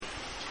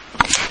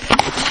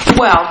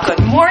Well, good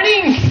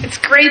morning. It's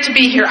great to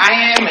be here.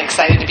 I am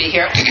excited to be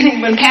here.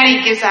 When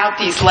Patty gives out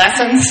these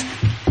lessons,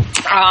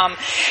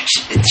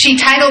 she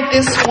titled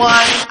this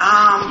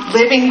one,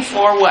 Living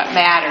for What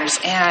Matters.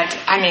 And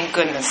I mean,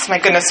 my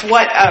goodness,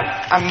 what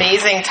an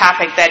amazing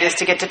topic that is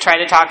to get to try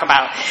to talk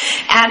about.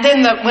 And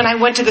then when I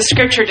went to the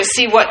scripture to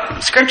see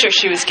what scripture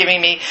she was giving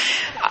me,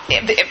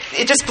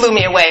 it just blew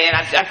me away. And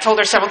I've told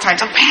her several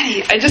times, oh,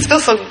 Patty, I just feel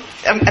so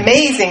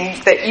amazing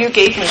that you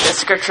gave me this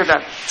scripture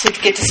to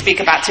get to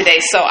speak about today.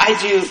 So I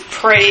do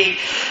pray.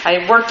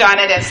 I worked on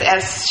it,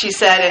 as she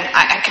said, and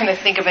I kind of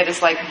think of it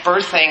as like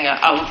birthing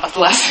a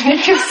lesson.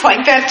 It feels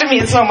like that to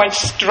me. It's so much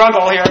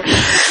struggle here.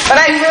 But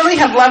I really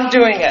have loved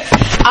doing it.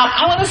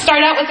 I want to start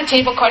out with the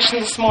table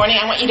question this morning.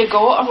 I want you to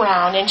go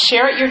around and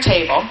share at your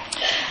table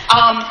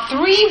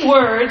 3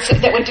 words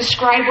that would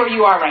describe where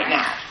you are right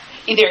now.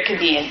 Either it can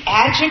be an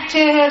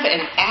adjective,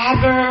 an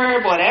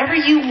adverb, whatever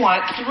you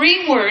want.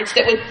 3 words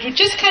that would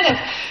just kind of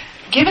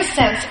give a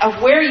sense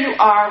of where you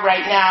are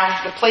right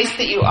now, the place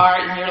that you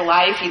are in your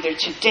life, either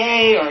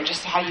today or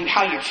just how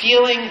you're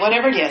feeling,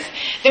 whatever it is.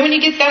 Then when you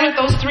get done with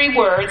those 3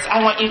 words,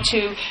 I want you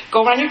to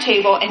go around your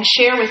table and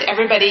share with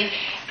everybody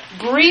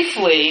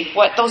briefly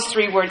what those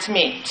 3 words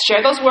mean.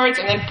 Share those words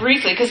and then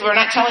briefly, because we're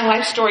not telling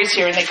life stories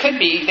here, and they could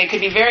be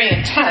very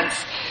intense.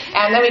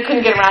 And then we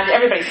couldn't get around to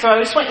everybody. So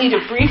I just want you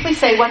to briefly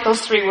say what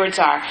those 3 words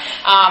are.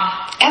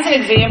 As an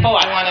example,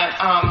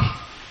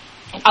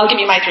 I'll give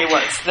you my 3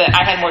 words that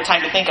I had more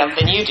time to think of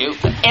than you do.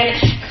 And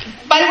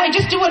by the way,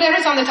 just do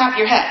whatever's on the top of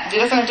your head. It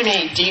doesn't have to be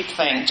any deep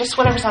thing. Just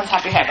whatever's on the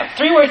top of your head. But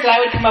 3 words that I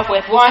would come up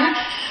with. 1,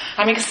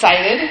 I'm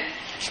excited.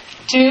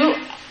 2,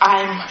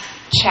 I'm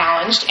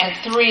challenged. And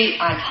 3,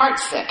 I'm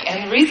heartsick.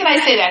 And the reason I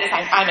say that is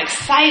I'm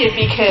excited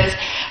because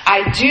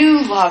I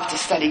do love to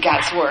study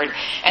God's Word.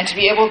 And to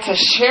be able to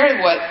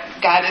share what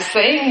God is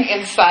saying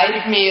inside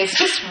of me is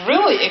just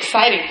really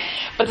exciting.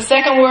 But the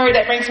second word,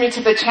 that brings me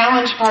to the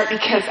challenge part,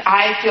 because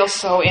I feel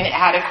so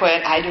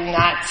inadequate. I do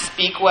not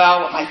speak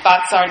well. What my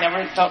thoughts are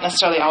don't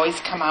necessarily always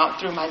come out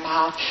through my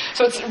mouth.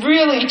 So it's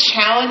really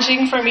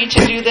challenging for me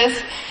to do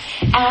this.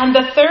 And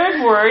the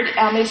third word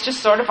is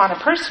just sort of on a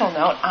personal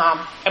note.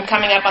 I'm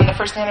coming up on the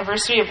 1st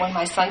anniversary of when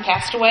my son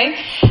passed away.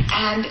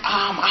 And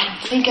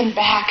I'm thinking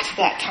back to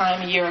that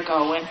time a year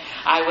ago when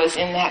I was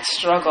in that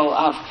struggle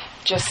of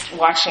just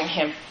watching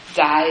him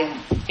die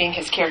and being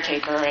his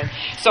caretaker. And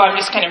so I'm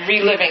just kind of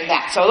reliving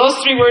that. So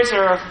those 3 words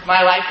are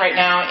my life right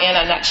now in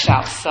a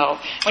nutshell. So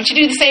I want you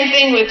to do the same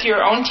thing with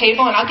your own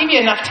table, and I'll give you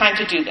enough time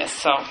to do this.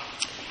 So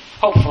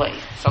hopefully.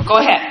 So go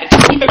ahead. But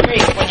just keep it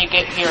brief when you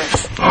get your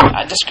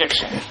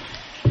description.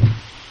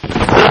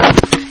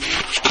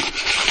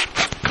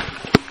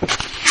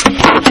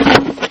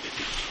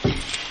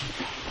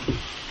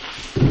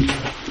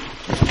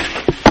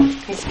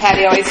 Miss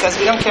Patty always says,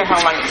 we don't care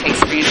how long it takes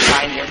for you to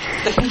find your...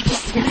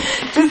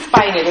 just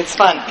find it. It's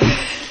fun.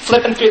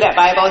 Flipping through that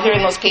Bible,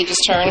 hearing those pages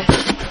turn.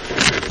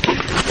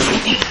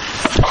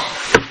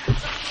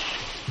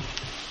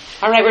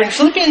 All right, we're in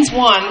Philippians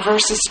 1,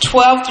 verses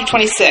 12 through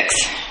 26.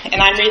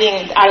 And I'm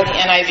reading out of the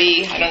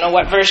NIV. I don't know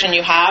what version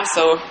you have,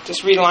 so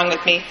just read along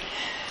with me.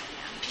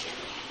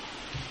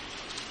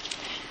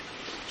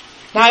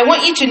 Now, I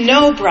want you to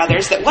know,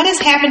 brothers, that what has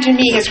happened to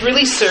me has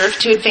really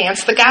served to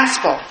advance the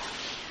gospel.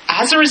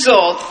 As a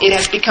result, it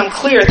has become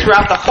clear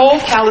throughout the whole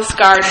palace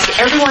guard and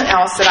to everyone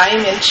else that I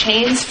am in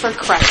chains for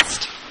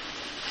Christ.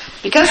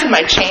 Because of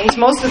my chains,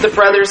 most of the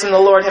brothers in the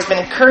Lord have been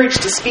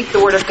encouraged to speak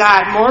the word of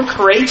God more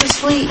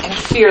courageously and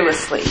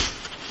fearlessly.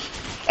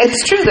 It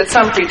is true that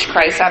some preach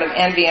Christ out of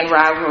envy and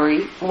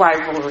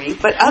rivalry,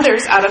 but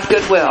others out of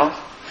goodwill.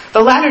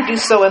 The latter do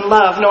so in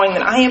love, knowing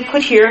that I am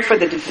put here for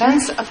the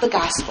defense of the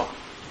gospel.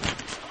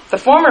 The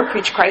former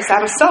preach Christ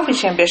out of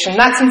selfish ambition,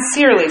 not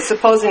sincerely,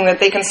 supposing that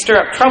they can stir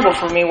up trouble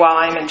for me while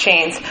I am in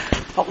chains.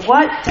 But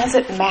what does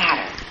it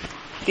matter?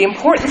 The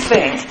important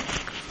thing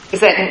is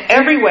that in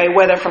every way,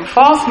 whether from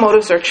false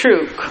motives or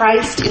true,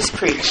 Christ is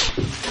preached.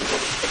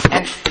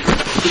 And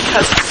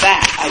because of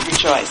that, I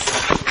rejoice.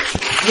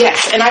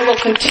 Yes, and I will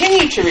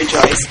continue to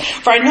rejoice,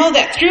 for I know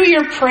that through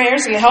your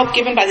prayers and the help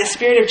given by the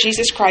Spirit of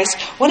Jesus Christ,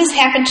 what has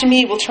happened to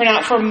me will turn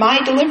out for my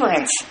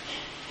deliverance.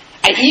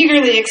 I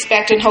eagerly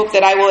expect and hope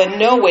that I will in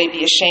no way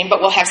be ashamed,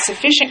 but will have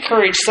sufficient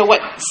courage so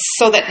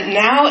that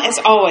now, as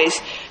always,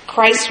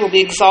 Christ will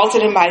be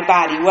exalted in my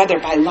body, whether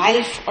by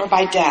life or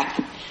by death.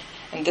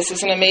 And this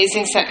is an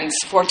amazing sentence.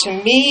 For to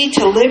me,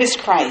 to live is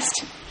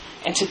Christ,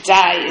 and to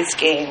die is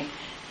gain.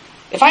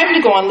 If I am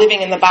to go on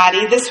living in the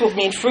body, this will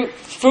mean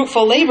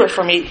fruitful labor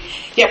for me.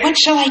 Yet what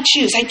shall I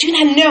choose? I do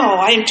not know.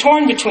 I am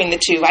torn between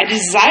the two. I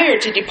desire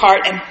to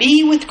depart and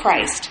be with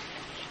Christ,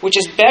 which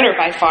is better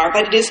by far,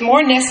 but it is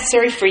more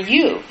necessary for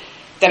you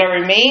that I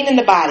remain in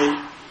the body.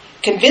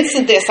 Convinced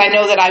of this, I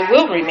know that I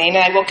will remain,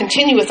 and I will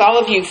continue with all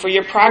of you for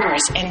your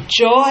progress and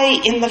joy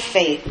in the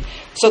faith,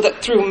 so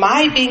that through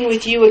my being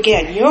with you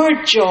again,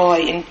 your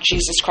joy in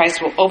Jesus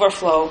Christ will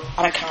overflow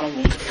on account of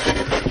me.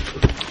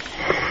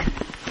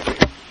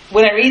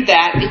 When I read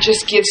that, it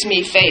just gives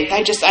me faith.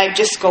 I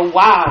just go,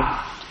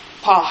 wow,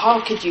 Paul, how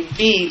could you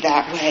be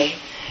that way?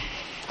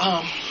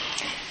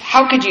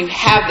 how could you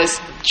have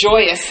this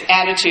joyous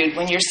attitude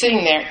when you're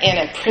sitting there in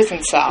a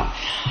prison cell?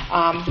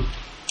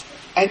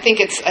 I think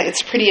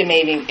it's pretty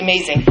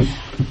amazing.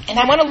 And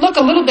I want to look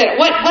a little bit at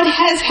what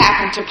has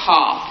happened to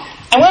Paul.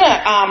 I want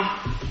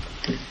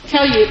to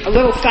tell you a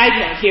little side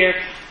note here.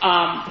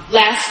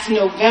 Last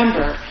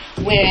November,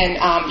 when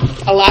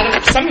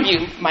some of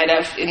you might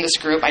have in this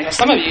group, I know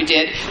some of you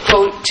did,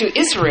 go to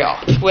Israel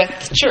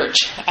with church.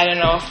 I don't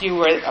know if you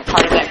were a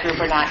part of that group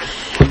or not,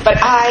 but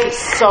I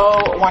so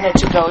wanted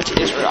to go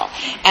to Israel.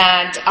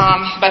 And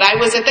but I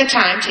was at the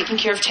time taking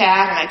care of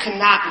Tad, and I could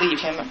not leave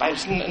him. There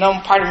was no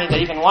part of me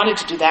that even wanted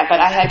to do that, but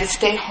I had to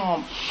stay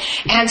home.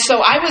 And so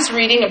I was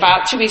reading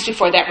about 2 weeks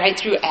before that, right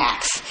through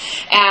Acts,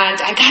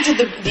 and I got to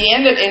the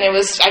end of it, and I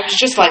was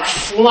just like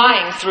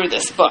flying through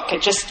this book.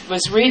 It just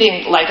was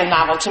reading like a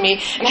novel to me.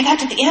 And I got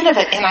to the end of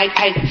it, and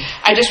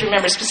I just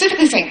remember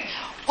specifically saying,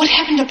 what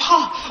happened to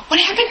Paul? What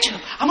happened to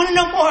him? I want to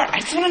know more. I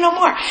just want to know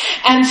more.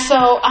 And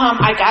so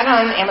I got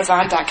on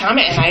Amazon.com,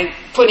 and I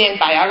put in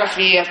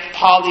biography of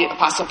Paul, the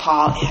Apostle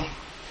Paul,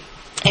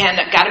 and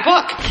got a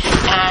book.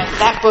 And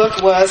that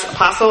book was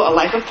Apostle, A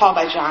Life of Paul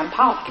by John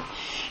Pollock.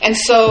 And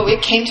so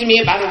it came to me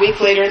about a week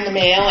later in the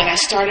mail, and I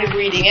started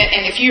reading it.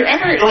 And if you're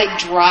ever like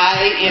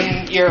dry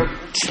in your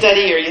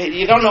study, or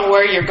you don't know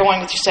where you're going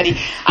with your study,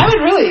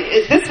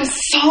 this was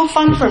so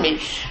fun for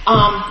me.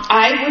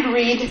 I would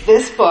read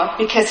this book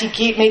because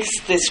he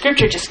makes the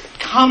scripture just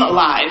come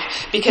alive,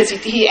 because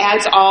he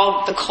adds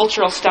all the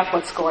cultural stuff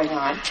what's going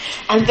on.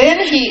 And then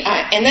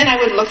I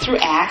would look through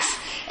Acts.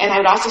 And I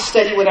would also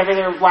study whatever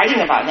they're writing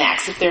about in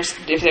Acts. If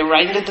they're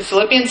writing to the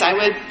Philippians, I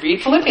would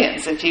read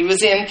Philippians. If he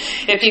was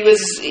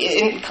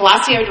in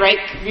Colossae, I would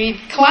read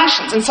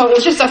Colossians. And so it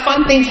was just a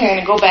fun thing to kind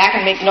of go back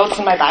and make notes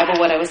in my Bible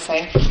what I was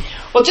saying.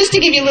 Well, just to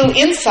give you a little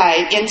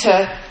insight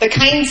into the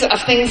kinds of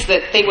things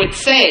that they would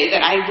say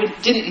that I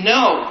didn't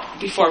know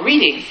before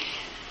reading,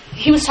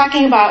 he was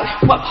talking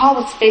about what Paul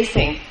was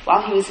facing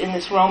while he was in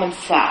this Roman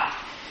cell.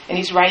 And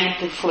he's writing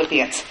to the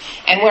Philippians,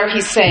 and where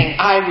he's saying,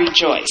 I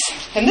rejoice.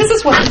 And this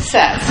is what he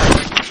says.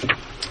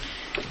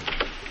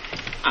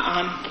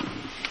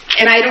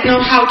 And I don't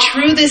know how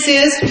true this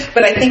is,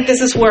 but I think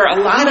this is where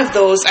a lot of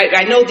those,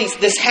 I know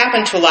this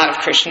happened to a lot of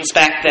Christians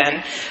back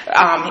then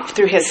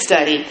through his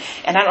study.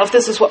 And I don't know if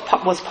this is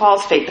what was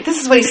Paul's fate, but this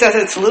is what he says.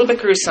 It's a little bit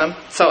gruesome,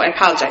 so I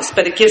apologize,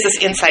 but it gives us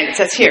insight. It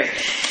says here,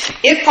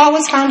 if Paul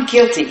was found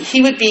guilty,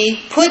 he would be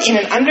put in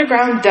an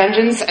underground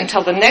dungeons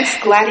until the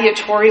next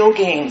gladiatorial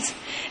games.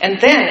 And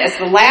then, as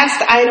the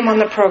last item on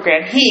the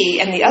program,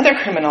 he and the other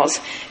criminals,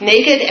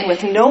 naked and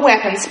with no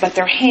weapons but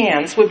their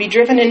hands, would be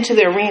driven into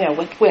the arena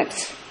with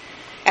whips.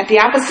 At the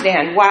opposite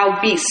end, wild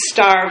beasts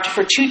starved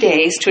for 2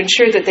 days to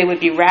ensure that they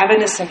would be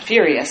ravenous and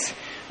furious,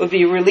 would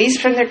be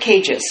released from their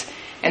cages,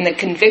 and the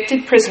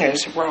convicted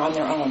prisoners were on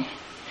their own.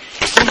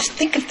 So just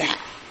think of that.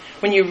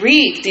 When you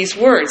read these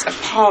words of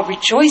Paul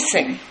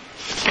rejoicing,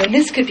 when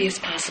this could be his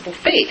possible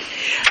fate.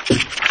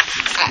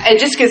 It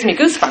just gives me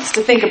goosebumps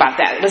to think about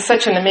that. It was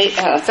such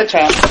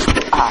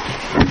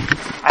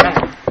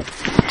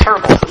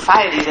terrible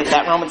society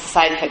that Roman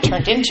society had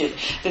turned into,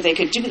 that they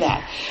could do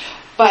that.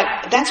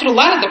 But that's what a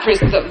lot of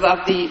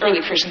the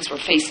early Christians were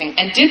facing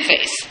and did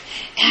face.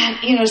 And,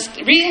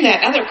 reading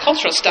that other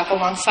cultural stuff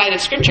alongside of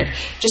Scripture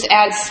just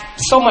adds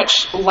so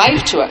much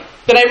life to it.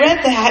 But I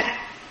read that,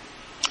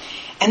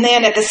 and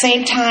then at the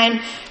same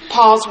time,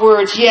 Paul's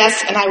words,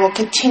 yes, and I will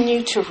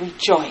continue to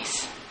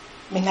rejoice.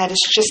 I mean, that is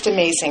just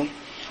amazing.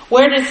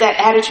 Where does that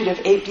attitude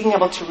of being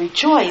able to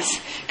rejoice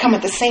come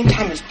at the same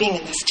time as being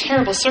in this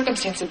terrible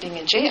circumstance of being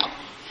in jail?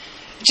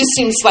 It just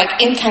seems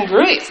like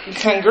incongruous,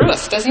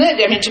 doesn't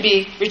it? I mean, to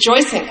be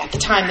rejoicing at the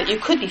time that you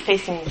could be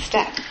facing this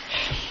death.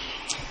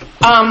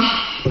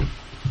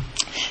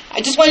 I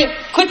just want to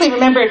quickly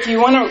remember, if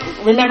you want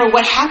to remember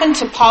what happened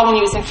to Paul when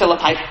he was in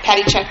Philippi.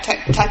 Patty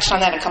touched on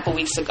that a couple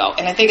weeks ago.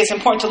 And I think it's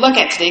important to look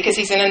at today because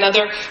he's in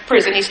another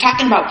prison. He's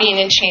talking about being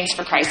in chains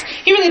for Christ.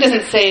 He really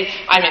doesn't say,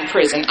 I'm in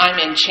prison. I'm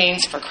in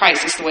chains for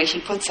Christ, is the way he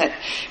puts it,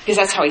 because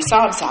that's how he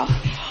saw himself.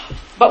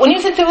 But when he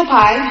was in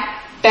Philippi,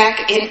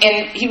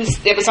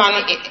 it was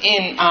on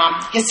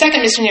his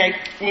second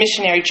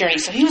missionary journey.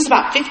 So he was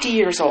about 50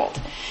 years old.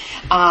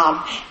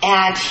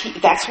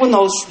 That's when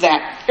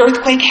that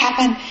earthquake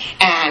happened,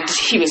 and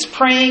he was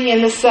praying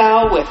in the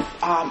cell with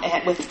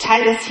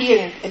Titus. He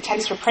and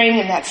Titus were praying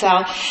in that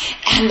cell,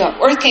 and the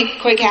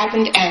earthquake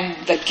happened, and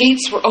the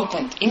gates were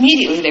opened.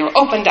 Immediately they were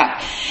opened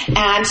up.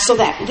 And so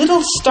that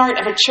little start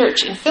of a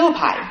church in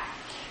Philippi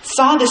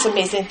saw this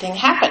amazing thing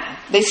happen.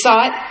 They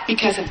saw it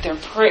because of their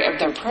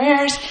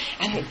prayers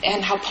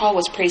and how Paul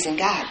was praising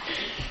God.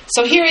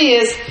 So here he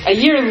is,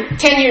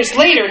 10 years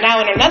later, now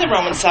in another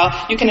Roman cell.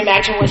 You can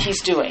imagine what he's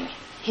doing.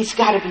 He's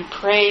got to be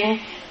praying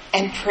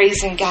and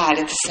praising God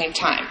at the same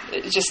time.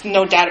 Just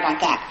no doubt about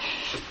that.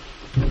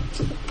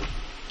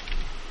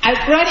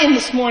 I brought in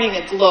this morning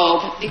a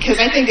globe because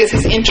I think this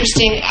is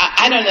interesting.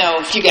 I don't know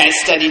if you guys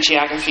studied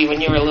geography when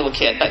you were a little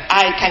kid, but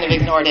I kind of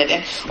ignored it.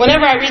 And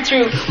whenever I read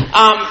through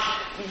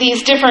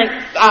these different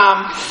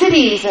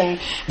cities and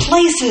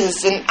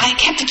places, and I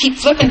kept to keep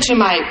flipping to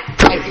my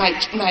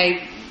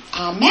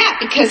map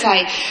because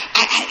I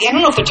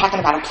don't know if they're talking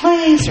about a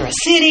place or a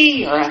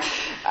city or a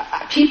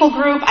people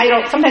group.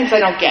 Sometimes I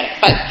don't get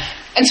it.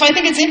 And so I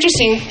think it's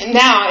interesting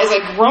now as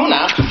a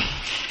grown-up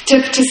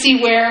to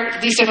see where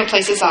these different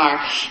places are.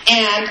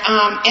 And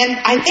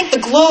I think the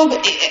globe,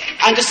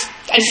 I just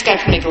got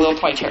to make a little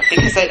point here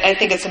because I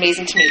think it's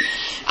amazing to me.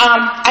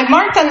 I've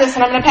marked on this,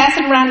 and I'm going to pass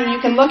it around, and you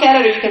can look at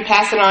it or you can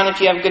pass it on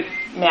if you have good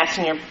maps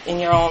in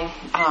your own.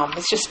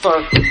 It's just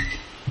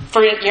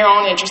for your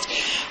own interest.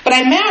 But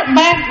I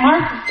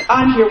marked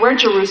on here where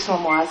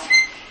Jerusalem was,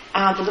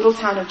 the little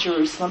town of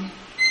Jerusalem.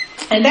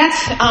 And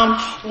that's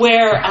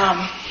where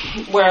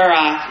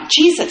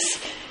Jesus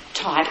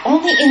taught,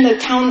 only in the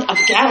town of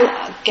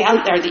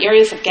or the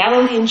areas of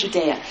Galilee and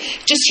Judea.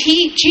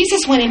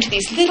 Jesus went into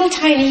these little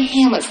tiny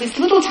hamlets, these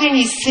little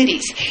tiny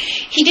cities.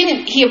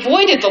 He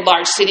avoided the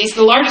large cities.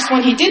 The largest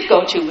one he did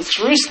go to was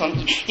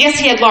Jerusalem. Yes,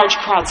 he had large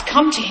crowds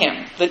come to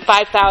him. The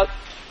 5,000,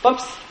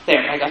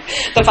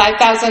 the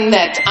 5,000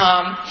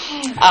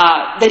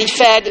 that he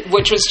fed,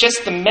 which was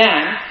just the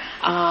men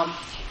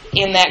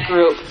in that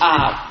group.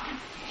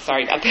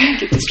 Sorry about that, I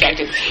get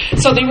distracted.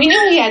 So we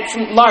knew he had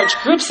some large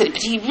groups, but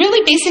he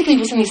really basically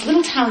was in these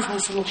little towns and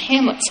these little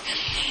hamlets.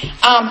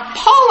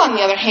 Paul, on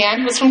the other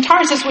hand, was from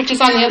Tarsus, which is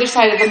on the other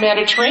side of the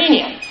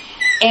Mediterranean.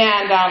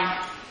 And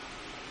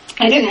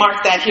I didn't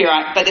mark that here,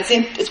 but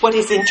it's what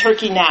is in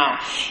Turkey now.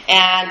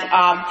 And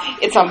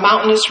it's a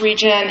mountainous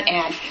region,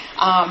 and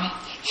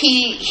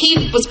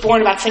he was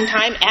born about the same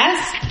time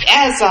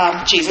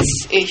as Jesus.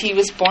 He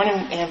was born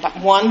in about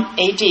 1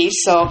 AD,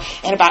 so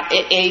and about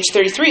age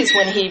 33 is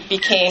when he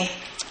became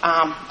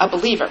a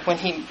believer, when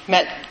he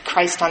met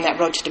Christ on that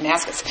road to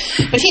Damascus.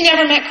 But he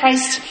never met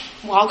Christ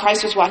while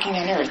Christ was walking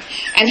on earth.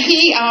 And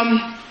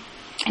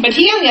but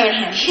he, on the other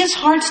hand, his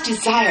heart's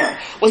desire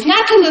was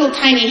not to little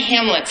tiny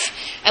hamlets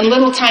and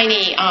little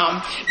tiny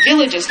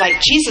villages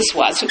like Jesus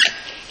was.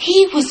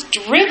 He was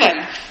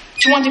driven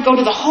to want to go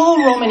to the whole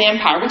Roman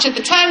Empire, which at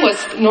the time was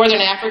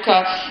Northern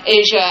Africa,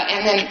 Asia,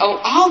 and then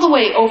all the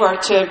way over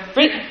to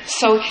Britain.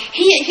 So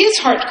his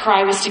heart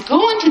cry was to go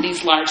into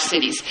these large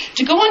cities,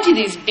 to go into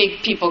these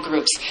big people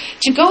groups,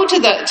 to go to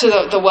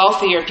the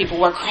wealthier people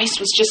where Christ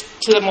was just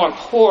to the more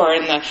poor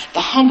and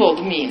the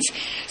humbled means.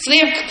 So they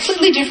have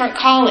completely different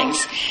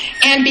callings.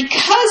 And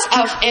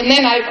and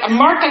then I've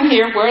marked on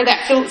here where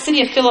that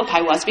city of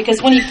Philippi was, because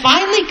when he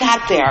finally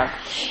got there,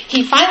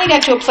 he finally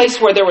got to a place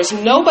where there was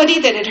nobody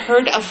that had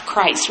heard of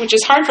Christ, which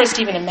is hard for us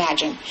to even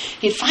imagine.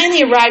 He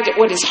finally arrived at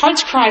what his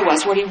heart's cry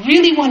was, what he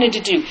really wanted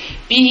to do,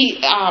 be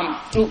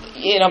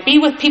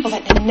with people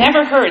that had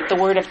never heard the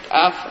word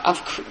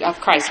of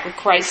Christ, where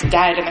Christ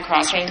died on the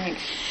cross or anything.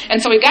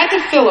 And so he got to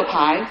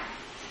Philippi,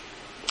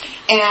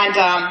 and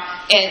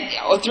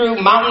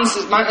through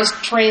mountainous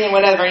terrain and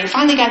whatever, and he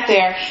finally got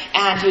there,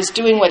 and he was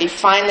doing what he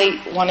finally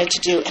wanted to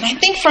do. And I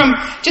think from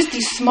just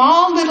these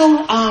small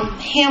little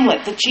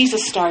hamlet that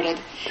Jesus started,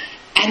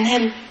 and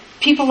then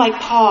people like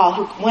Paul,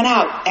 who went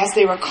out as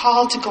they were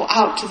called to go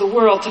out to the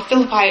world, to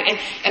Philippi,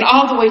 and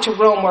all the way to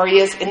Rome, where he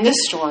is in this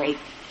story,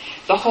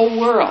 the whole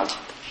world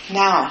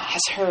now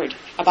has heard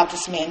about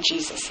this man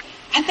Jesus.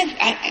 I think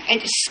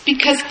it's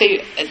because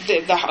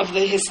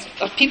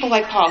of people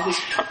like Paul, whose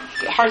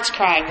heart's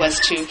cry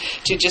was to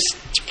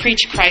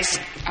preach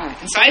Christ.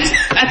 And so I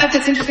thought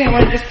that's interesting. I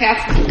want to just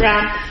pass this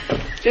around,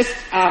 just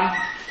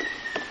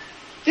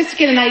to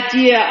get an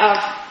idea of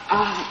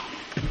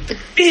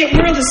the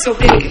world is so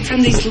big, and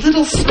from these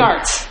little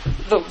starts,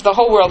 the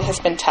whole world has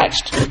been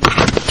touched.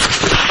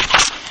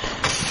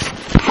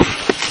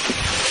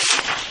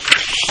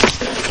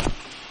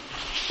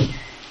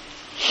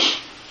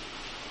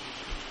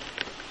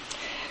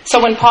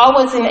 So when Paul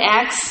was in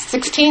Acts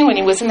 16, when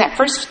he was in that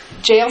first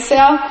jail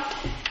cell,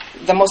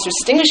 the most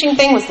distinguishing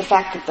thing was the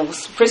fact that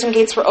those prison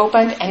gates were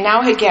opened, and now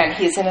again,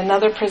 he's in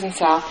another prison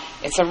cell.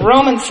 It's a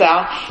Roman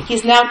cell.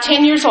 He's now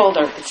 10 years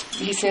older.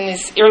 He's in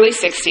his early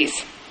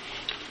 60s.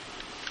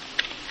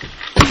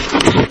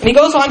 And he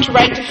goes on to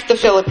write to the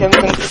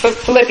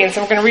Philippians,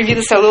 and we're going to review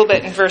this a little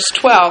bit in verse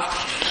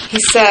 12. He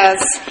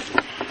says,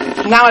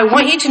 "Now I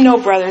want you to know,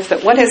 brothers,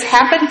 that what has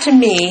happened to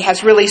me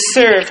has really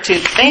served to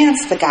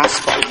advance the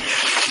gospel."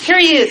 Here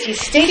he is.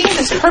 He's stating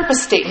this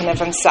purpose statement of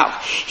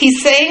himself.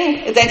 He's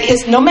saying that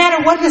no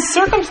matter what his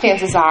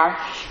circumstances are,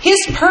 his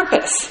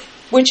purpose,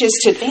 which is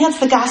to advance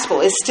the gospel,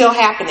 is still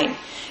happening.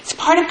 It's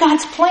part of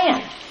God's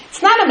plan.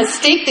 It's not a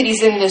mistake that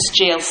he's in this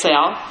jail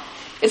cell.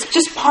 It's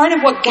just part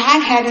of what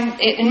God had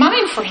in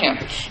mind for him.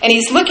 And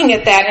he's looking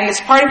at that, and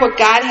it's part of what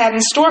God had in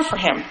store for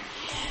him.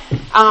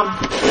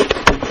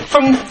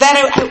 From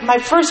that, my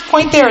first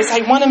point there is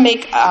I want to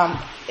make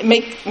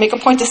a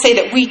point to say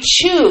that we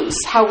choose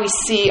how we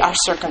see our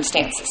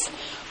circumstances.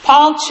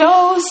 Paul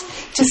chose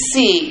to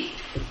see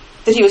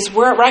that he was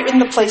right in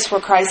the place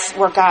where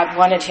God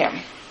wanted him.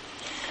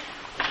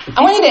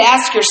 I want you to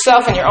ask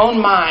yourself in your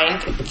own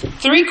mind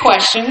 3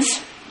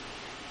 questions.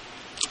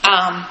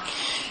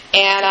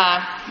 And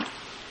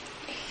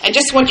I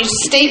just want you to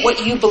state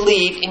what you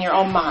believe in your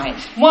own mind.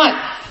 1,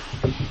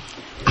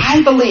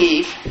 I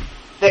believe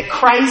that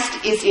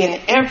Christ is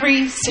in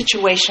every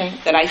situation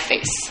that I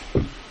face.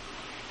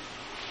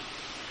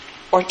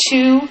 Or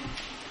 2,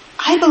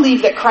 I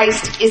believe that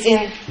Christ is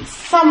in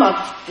some of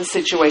the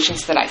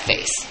situations that I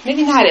face.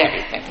 Maybe not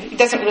everything. He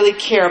doesn't really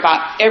care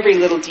about every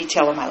little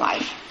detail of my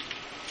life.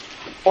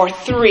 Or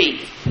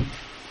 3,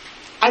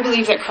 I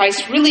believe that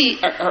Christ really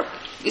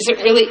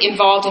isn't really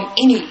involved in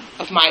any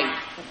of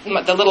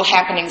the little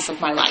happenings of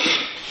my life.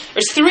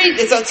 There's 3,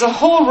 it's a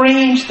whole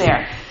range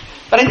there.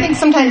 But I think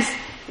sometimes,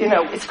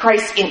 is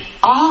Christ in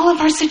all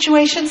of our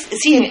situations? Is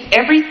he in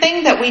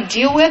everything that we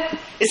deal with?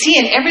 Is he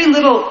in every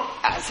little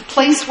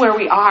place where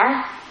we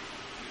are?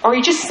 Or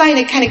you just find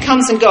it kind of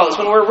comes and goes.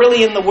 When we're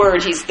really in the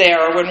Word, he's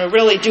there. Or when we're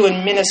really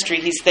doing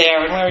ministry, he's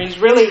there. And when he's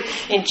really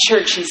in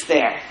church, he's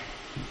there.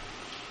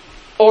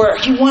 Or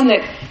he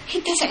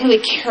doesn't really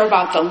care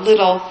about the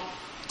little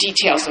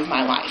details of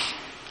my life.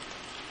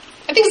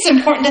 I think it's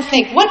important to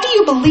think, what do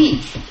you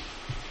believe?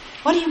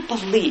 What do you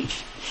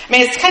believe? I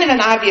mean, it's kind of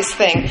an obvious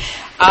thing,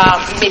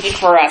 maybe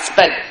for us,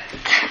 but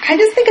I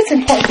just think it's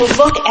important to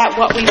look at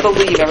what we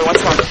believe every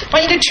once in a while. I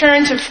want you to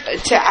turn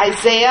to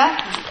Isaiah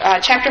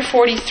chapter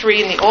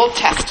 43 in the Old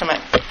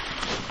Testament.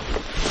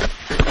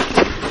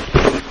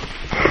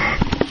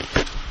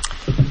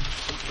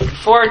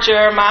 Before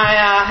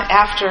Jeremiah,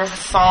 after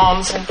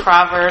Psalms and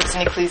Proverbs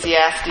and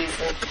Ecclesiastes,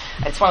 and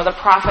it's one of the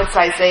prophets,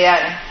 Isaiah.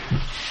 And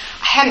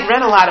I hadn't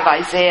read a lot of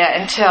Isaiah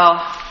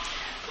until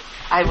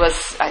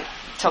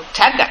till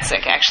Ted got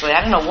sick, actually.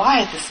 I don't know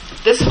why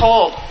this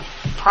whole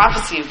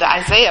prophecy of the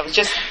Isaiah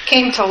just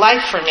came to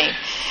life for me.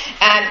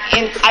 And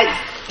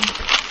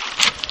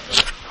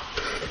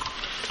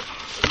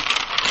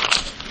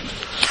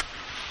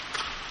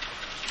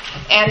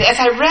as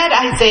I read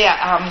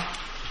Isaiah,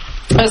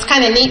 it was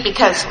kind of neat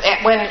because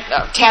when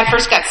Tad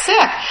first got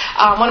sick,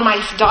 one of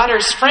my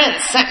daughter's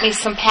friends sent me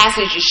some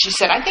passages. She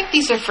said, I think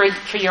these are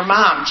for your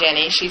mom,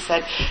 Jenny. She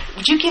said,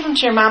 would you give them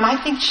to your mom?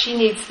 I think she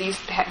needs these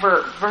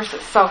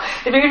verses. So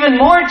they're even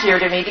more dear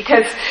to me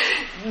because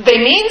they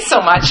mean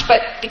so much,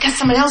 but because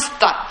someone else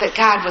thought that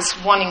God was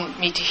wanting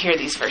me to hear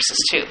these verses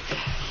too.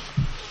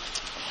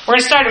 We're going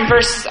to start in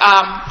verse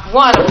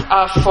 1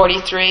 of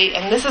 43,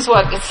 and this is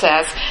what it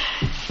says.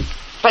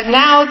 But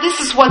now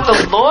this is what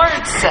the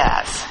Lord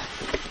says.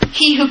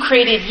 He who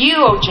created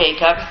you, O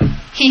Jacob,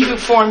 he who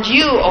formed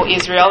you, O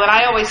Israel. And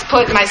I always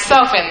put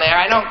myself in there.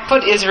 I don't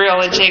put Israel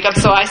and Jacob,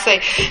 so I say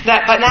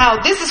that. But now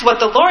this is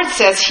what the Lord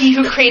says. He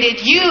who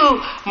created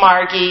you,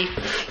 Margie.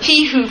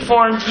 He who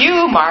formed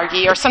you,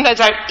 Margie. Or sometimes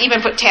I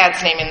even put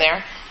Tad's name in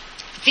there.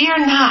 Fear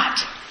not,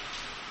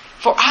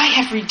 for I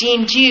have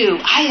redeemed you.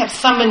 I have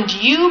summoned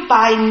you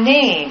by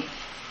name.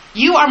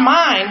 You are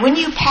mine. When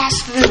you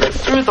pass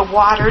through the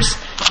waters,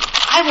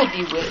 I will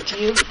be with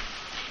you.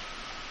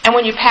 And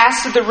when you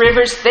pass through the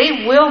rivers,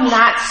 they will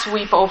not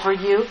sweep over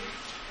you.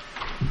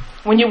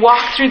 When you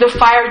walk through the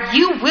fire,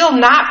 you will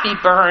not be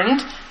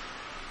burned.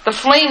 The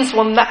flames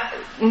will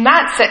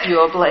not set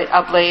you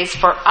ablaze,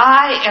 for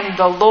I am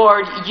the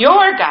Lord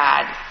your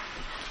God,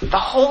 the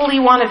Holy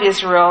One of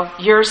Israel,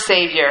 your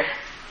Savior.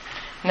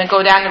 And then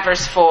go down to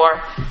verse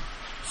 4.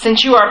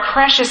 Since you are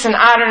precious and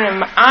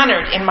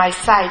honored in my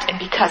sight, and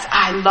because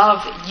I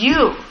love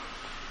you.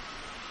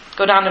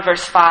 Go down to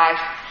verse 5.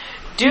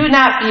 Do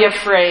not be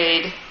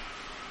afraid,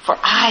 for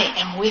I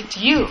am with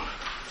you.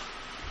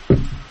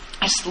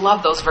 I just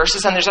love those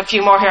verses, and there's a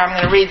few more here I'm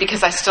going to read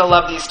because I still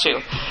love these two.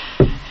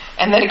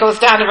 And then it goes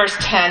down to verse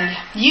 10.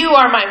 You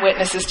are my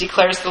witnesses,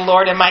 declares the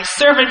Lord, and my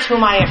servant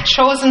whom I have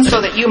chosen, so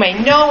that you may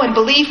know and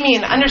believe me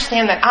and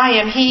understand that I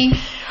am He.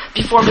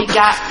 Before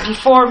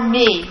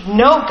me,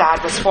 no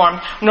God was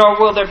formed, nor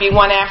will there be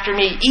one after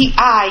me.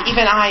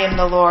 Even I am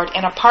the Lord,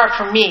 and apart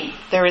from me,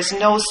 there is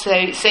no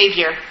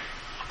Savior.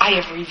 I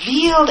have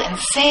revealed and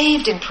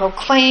saved and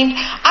proclaimed.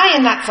 I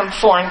am not some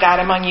foreign God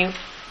among you.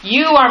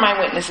 You are my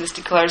witnesses,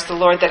 declares the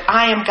Lord, that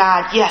I am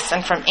God. Yes,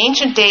 and from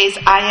ancient days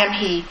I am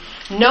He.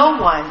 No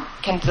one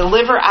can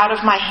deliver out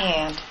of my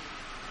hand.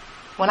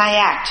 When I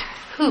act,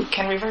 who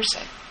can reverse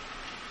it?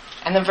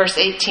 And then verse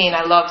 18,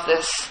 I love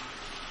this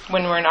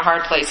when we're in a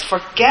hard place.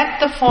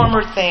 Forget the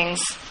former things.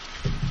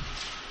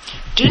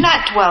 Do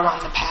not dwell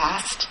on the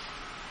past.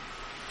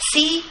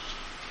 See,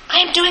 I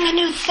am doing a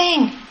new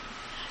thing.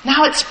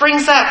 Now it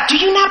springs up. Do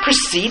you not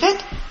perceive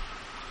it?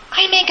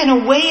 I am making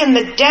a way in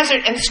the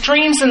desert and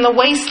streams in the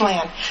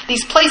wasteland.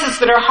 These places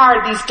that are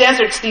hard, these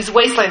deserts, these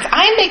wastelands.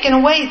 I am making a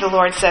way, the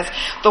Lord says.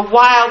 The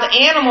wild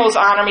animals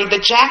honor me,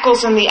 the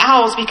jackals and the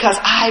owls, because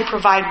I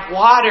provide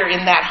water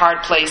in that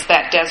hard place,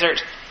 that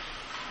desert.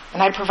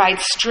 And I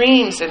provide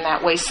streams in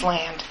that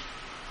wasteland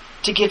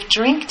to give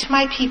drink to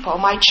my people,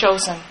 my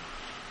chosen,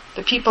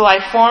 the people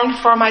I formed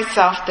for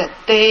myself, that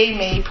they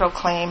may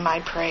proclaim my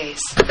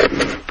praise.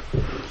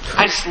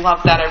 I just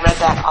love that. I read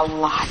that a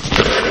lot.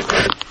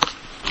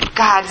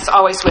 God is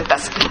always with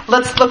us.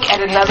 Let's look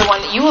at another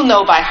one that you will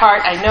know by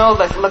heart. I know.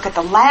 Let's look at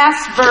the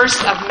last verse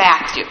of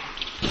Matthew.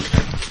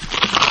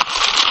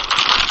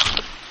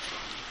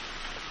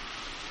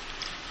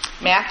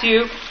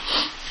 Matthew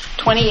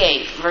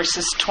 28,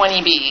 verses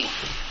 20b.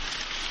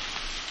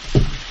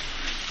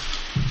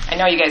 I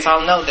know you guys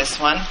all know this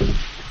one.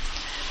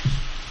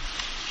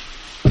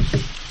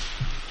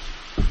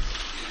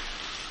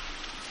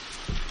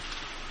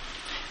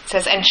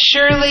 says, and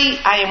surely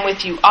I am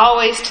with you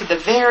always to the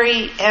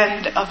very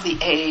end of the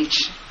age.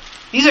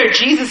 These are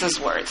Jesus'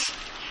 words.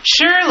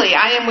 Surely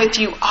I am with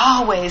you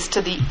always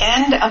to the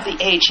end of the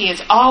age. He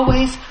is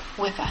always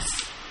with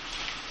us.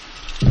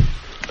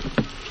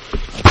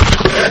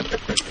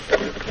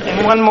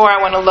 And one more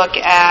I want to look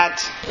at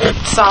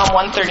Psalm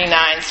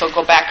 139. So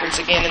go backwards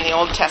again in the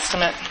Old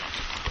Testament.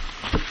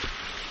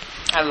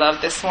 I love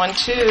this one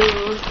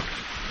too.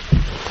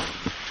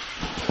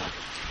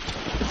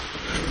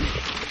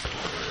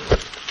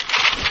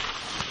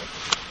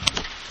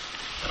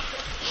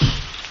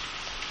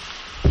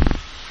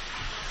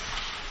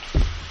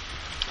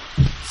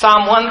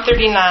 Psalm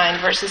 139,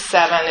 verses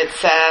 7, it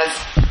says,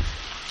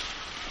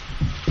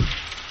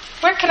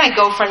 where can I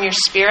go from your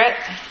spirit?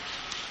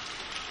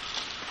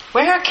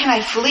 Where can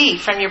I flee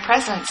from your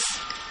presence?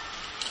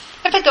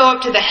 If I go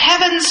up to the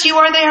heavens, you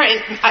are there.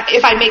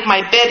 If I make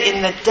my bed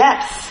in the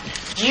depths,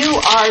 you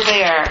are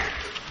there.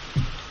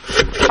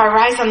 If I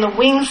rise on the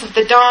wings of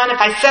the dawn,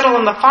 if I settle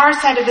on the far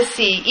side of the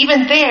sea,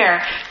 even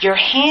there, your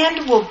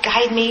hand will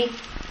guide me.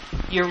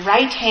 Your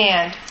right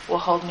hand will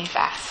hold me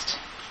fast.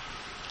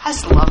 I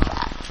just love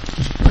that.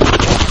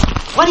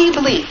 What do you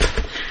believe?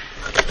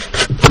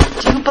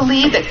 Do you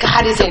believe that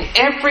God is in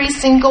every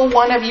single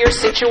one of your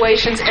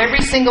situations,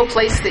 every single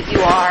place that you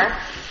are?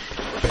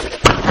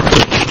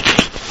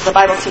 The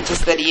Bible teaches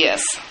that He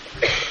is.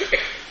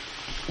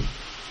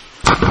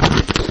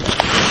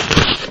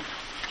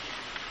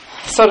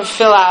 So to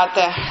fill out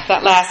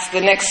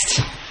the next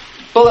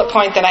bullet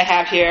point that I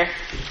have here,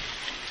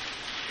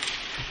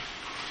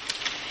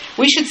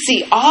 we should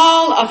see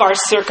all of our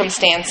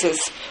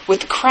circumstances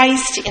with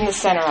Christ in the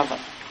center of them.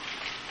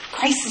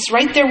 Christ is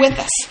right there with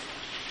us.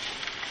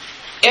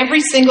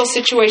 Every single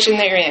situation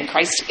that you're in,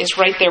 Christ is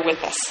right there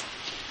with us.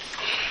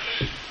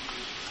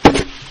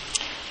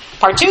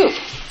 Part 2.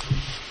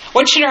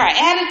 What should our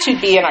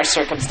attitude be in our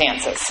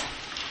circumstances?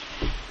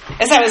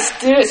 As I was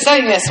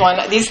studying this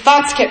one, these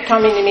thoughts kept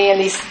coming to me in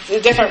these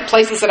different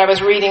places that I was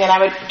reading, and I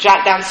would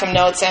jot down some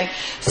notes. And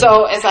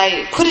so as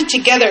I put it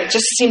together, it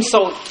just seemed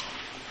so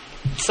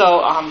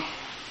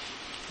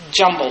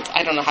jumbled.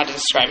 I don't know how to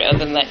describe it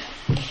other than that.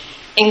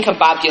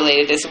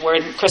 Incombobulated is a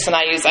word Chris and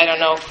I use. I don't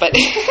know, but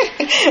then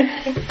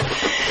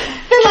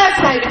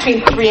last night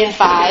between 3 and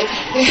 5,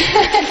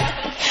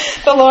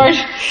 the Lord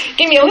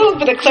gave me a little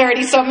bit of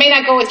clarity. So it may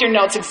not go with your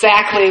notes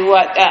exactly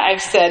what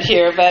I've said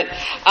here, but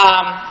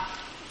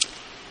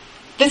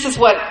this is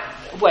what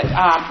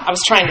I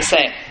was trying to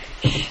say.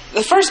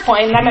 The first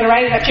point, and I'm going to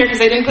write it up here because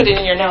I didn't put it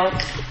in your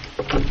notes.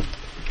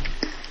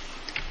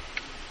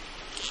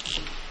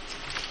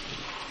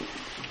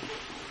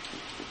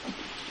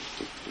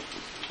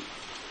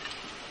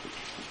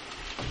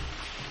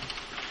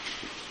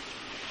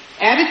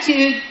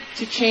 Attitude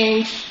to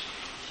change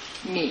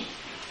me.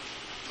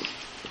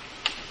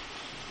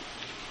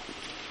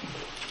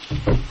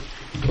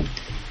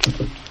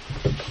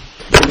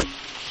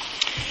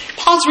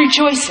 Paul's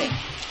rejoicing.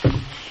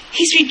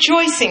 He's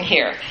rejoicing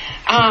here.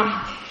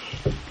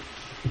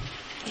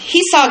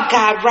 He saw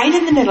God right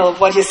in the middle of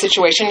what his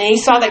situation, and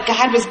he saw that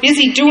God was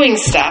busy doing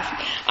stuff.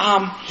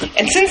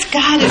 And since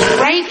God is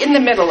right in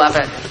the middle of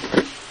it,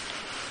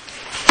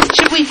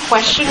 should we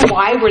question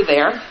why we're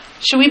there?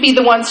 Should we be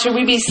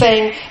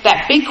saying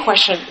that big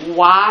question,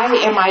 why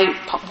am I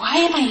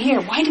here?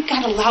 Why did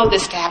God allow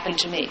this to happen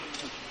to me?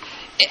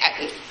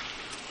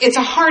 It's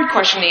a hard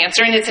question to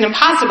answer, and it's an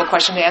impossible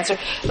question to answer.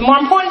 The more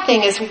important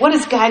thing is, what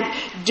is God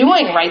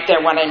doing right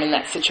there when I'm in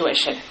that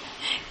situation?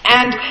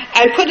 And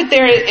I put it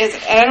there as,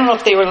 I don't know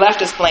if they were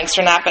left as blanks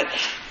or not, but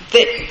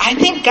I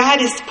think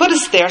God has put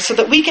us there so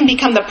that we can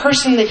become the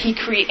person that He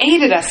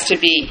created us to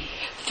be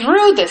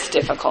through this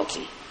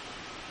difficulty.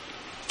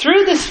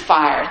 Through this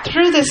fire,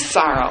 through this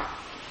sorrow,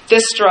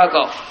 this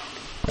struggle,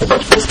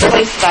 this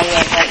place that I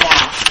am right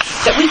now,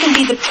 that we can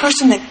be the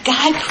person that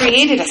God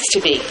created us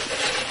to be.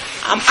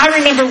 I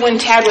remember when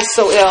Tad was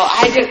so ill,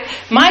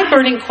 my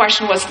burning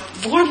question was,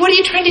 Lord, what are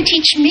you trying to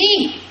teach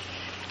me?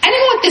 I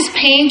didn't want this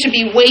pain to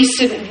be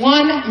wasted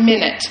 1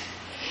 minute.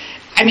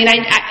 I mean,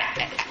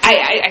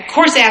 I of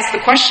course asked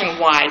the question,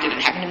 why did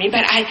it happen to me?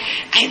 But I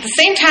at the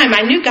same time,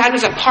 I knew God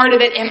was a part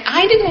of it, and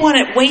I didn't want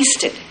it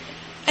wasted.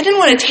 I didn't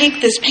want to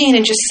take this pain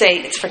and just say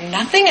it's for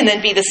nothing and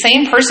then be the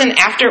same person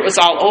after it was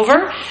all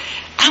over.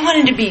 I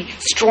wanted to be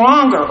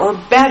stronger or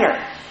better.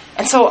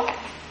 And so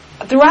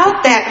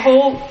throughout that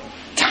whole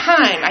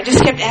time, I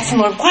just kept asking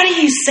the Lord, what are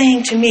you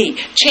saying to me?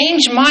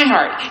 Change my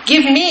heart.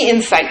 Give me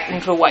insight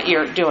into what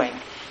you're doing.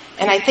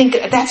 And I think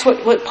that's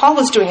what Paul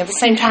was doing at the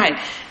same time.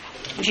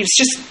 He was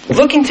just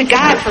looking to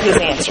God for his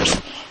answers.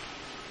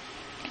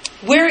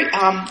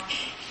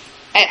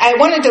 I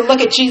wanted to look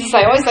at Jesus.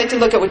 I always like to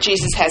look at what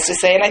Jesus has to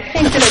say. And I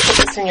think, did I put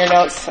this in your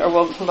notes? Or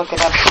we'll look it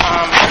up.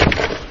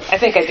 I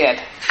think I did.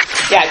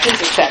 Yeah,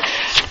 Jesus said.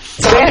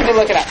 So we have to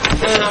look it up.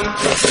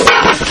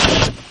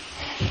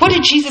 What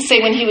did Jesus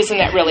say when he was in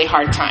that really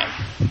hard time?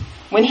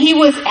 When he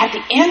was at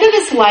the end of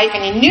his life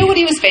and he knew what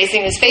he was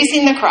facing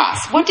the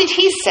cross. What did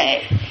he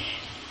say?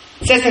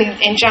 It says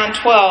in John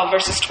 12,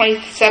 verses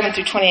 27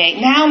 through 28,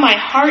 now my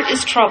heart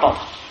is troubled.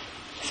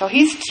 So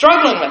he's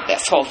struggling with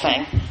this whole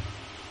thing.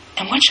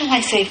 And what shall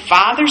I say?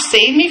 Father,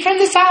 save me from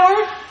this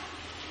hour?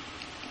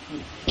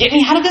 Get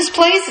me out of this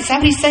place? Is that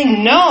what he's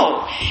saying?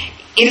 No.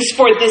 It is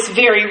for this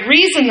very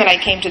reason that I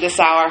came to this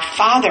hour.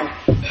 Father,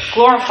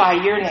 glorify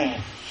your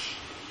name.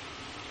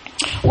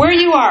 Where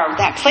you are,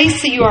 that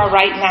place that you are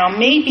right now,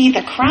 may be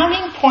the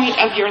crowning point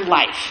of your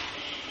life.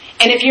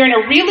 And if you're in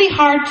a really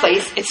hard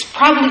place, it's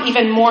probably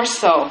even more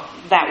so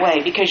that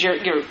way, because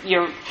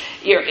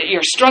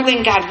you're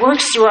struggling. God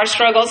works through our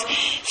struggles.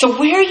 So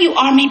where you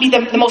are may be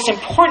the most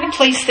important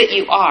place that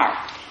you are.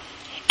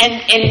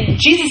 And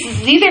Jesus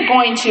is either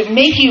going to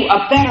make you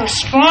a better,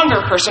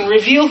 stronger person,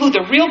 reveal who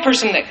the real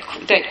person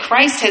that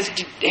Christ has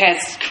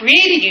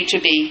created you to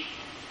be,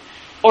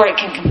 or it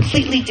can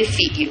completely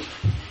defeat you.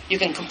 You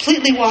can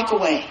completely walk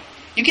away.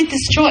 You get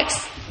this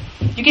choice.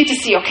 You get to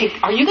see, okay,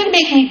 are you going to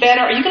make me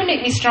better? Are you going to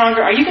make me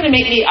stronger? Are you going to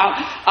make me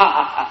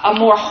a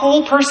more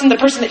whole person, the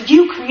person that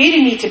you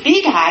created me to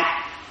be, God?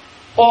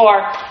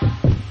 Or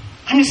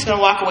I'm just going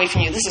to walk away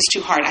from you. This is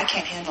too hard. I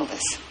can't handle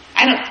this.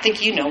 I don't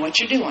think you know what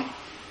you're doing.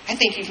 I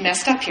think you've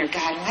messed up here,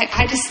 God. And I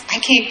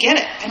can't get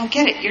it. I don't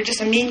get it. You're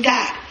just a mean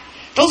God.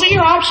 Those are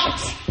your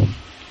options. You're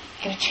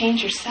going to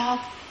change yourself.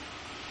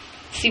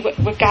 See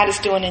what God is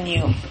doing in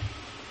you.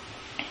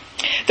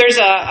 There's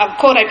a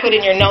quote I put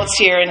in your notes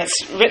here, and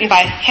it's written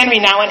by Henry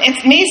Nouwen.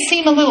 It may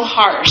seem a little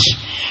harsh,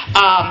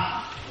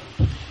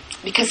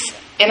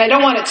 and I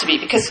don't want it to be,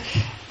 because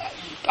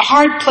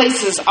hard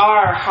places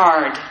are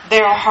hard.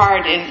 They're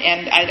hard,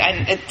 and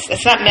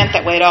it's not meant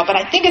that way at all. But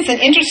I think it's an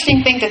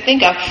interesting thing to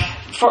think of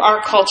for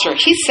our culture.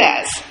 He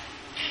says,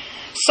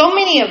 so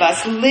many of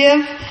us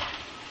live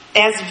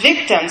as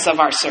victims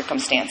of our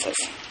circumstances.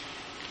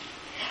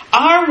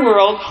 Our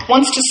world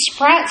wants to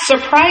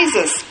surprise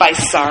us by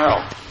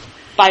sorrow,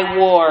 by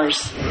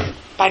wars,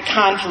 by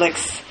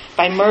conflicts,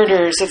 by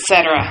murders,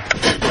 etc.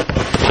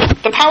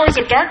 The powers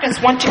of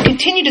darkness want to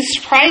continue to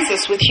surprise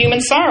us with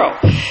human sorrow.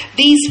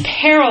 These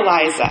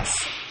paralyze us.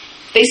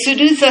 They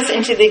seduce us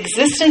into the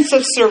existence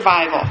of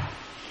survival.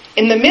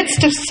 In the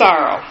midst of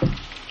sorrow,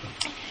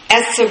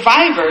 as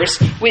survivors,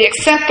 we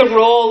accept the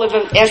role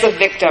as a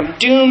victim,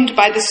 doomed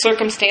by the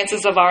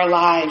circumstances of our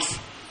lives.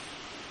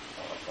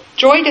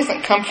 Joy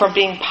doesn't come from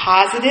being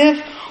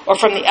positive or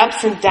from the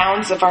ups and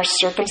downs of our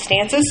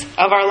circumstances,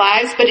 of our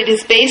lives, but it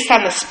is based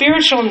on the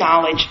spiritual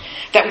knowledge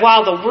that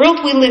while the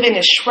world we live in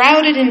is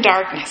shrouded in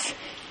darkness,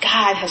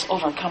 God has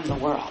overcome the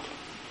world.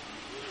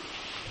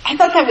 I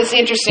thought that was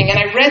interesting, and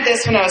I read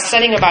this when I was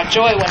studying about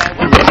joy when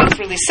I was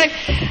really sick,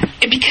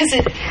 because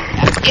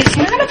it's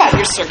not about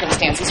your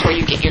circumstances where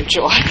you get your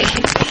joy.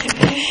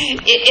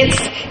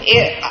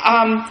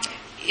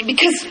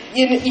 Because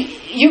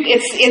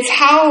it's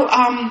how.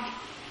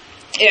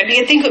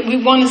 I think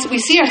we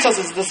see ourselves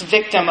as this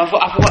victim of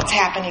what's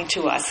happening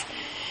to us,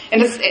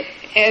 and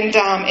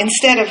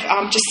instead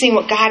of just seeing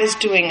what God is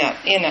doing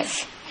in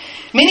us.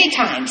 Many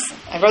times,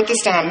 I wrote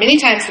this down. Many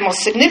times, the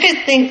most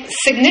significant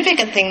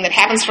thing that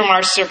happens from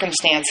our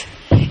circumstance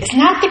is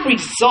not the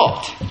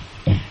result,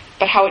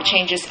 but how it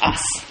changes us.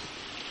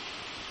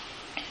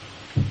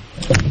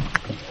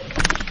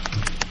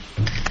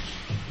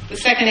 The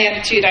second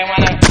attitude I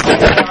want to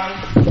focus on.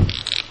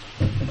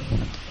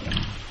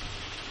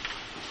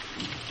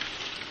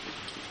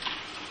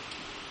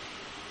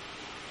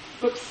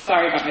 Whoops,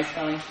 sorry about my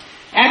spelling.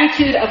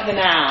 Attitude of the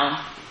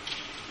now.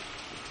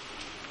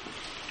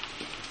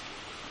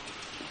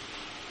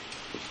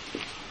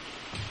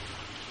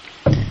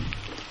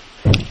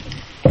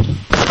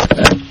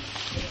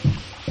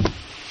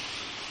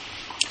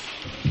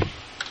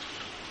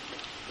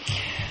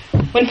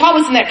 When Paul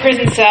was in that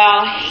prison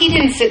cell, he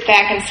didn't sit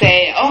back and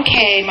say,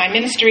 okay, my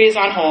ministry is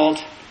on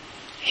hold.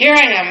 Here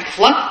I am,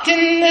 plucked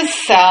in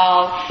this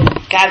cell.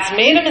 God's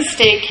made a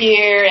mistake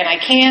here, and I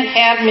can't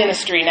have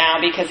ministry now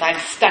because I'm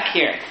stuck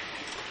here.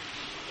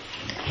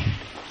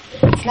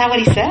 That's not what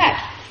he said.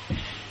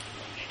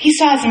 He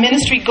saw his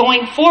ministry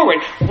going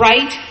forward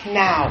right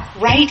now,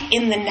 right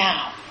in the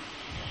now.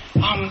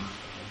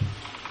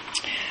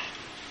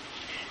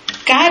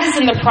 God is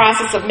in the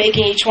process of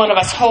making each one of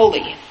us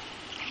holy,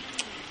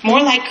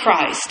 more like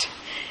Christ.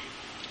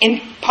 In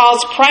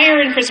Paul's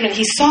prior imprisonment,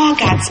 he saw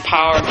God's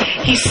power.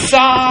 He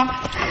saw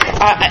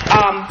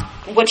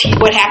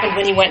what happened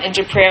when he went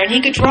into prayer, and he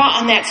could draw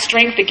on that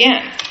strength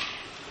again.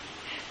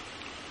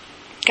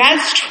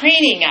 God's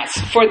training us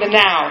for the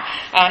now.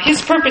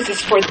 His purpose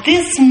is for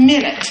this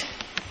minute,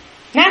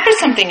 not for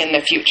something in the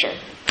future.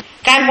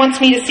 God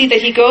wants me to see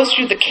that he goes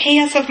through the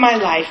chaos of my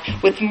life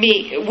with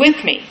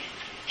me.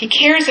 He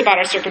cares about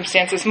our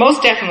circumstances,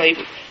 most definitely,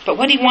 but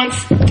what he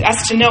wants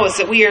us to know is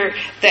that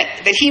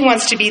that he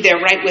wants to be there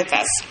right with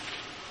us.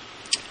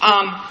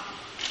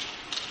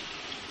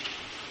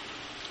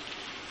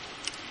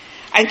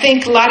 I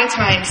think a lot of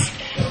times,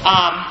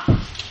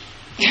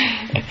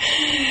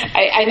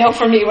 I know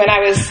for me when I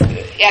was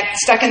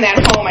stuck in that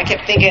home, I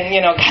kept thinking,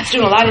 God's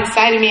doing a lot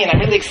inside of me, and I'm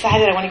really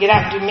excited. I want to get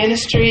out and do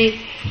ministry.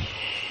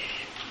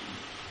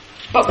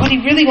 But what he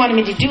really wanted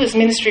me to do is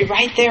ministry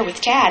right there with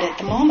Dad at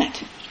the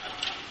moment.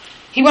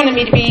 He wanted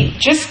me to be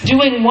just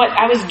doing what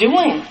I was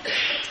doing.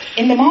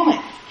 in the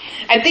moment.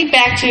 I think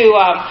back to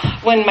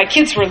when my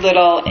kids were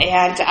little,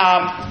 and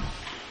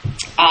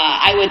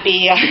I would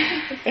be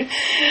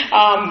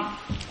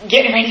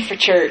getting ready for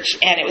church,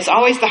 and it was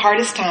always the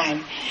hardest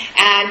time.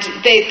 And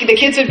the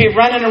kids would be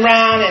running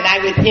around, and I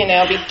would,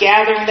 be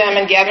gathering them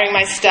and gathering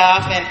my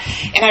stuff,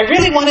 and I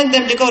really wanted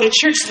them to go to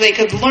church so they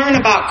could learn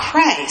about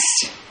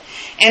Christ.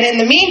 And in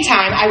the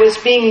meantime, I was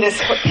being this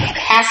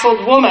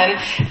hassled woman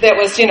that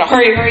was,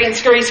 hurry, hurry, and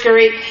scurry,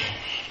 scurry.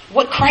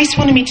 What Christ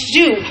wanted me to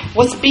do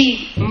was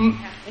be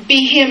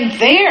Him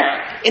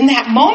there in that moment.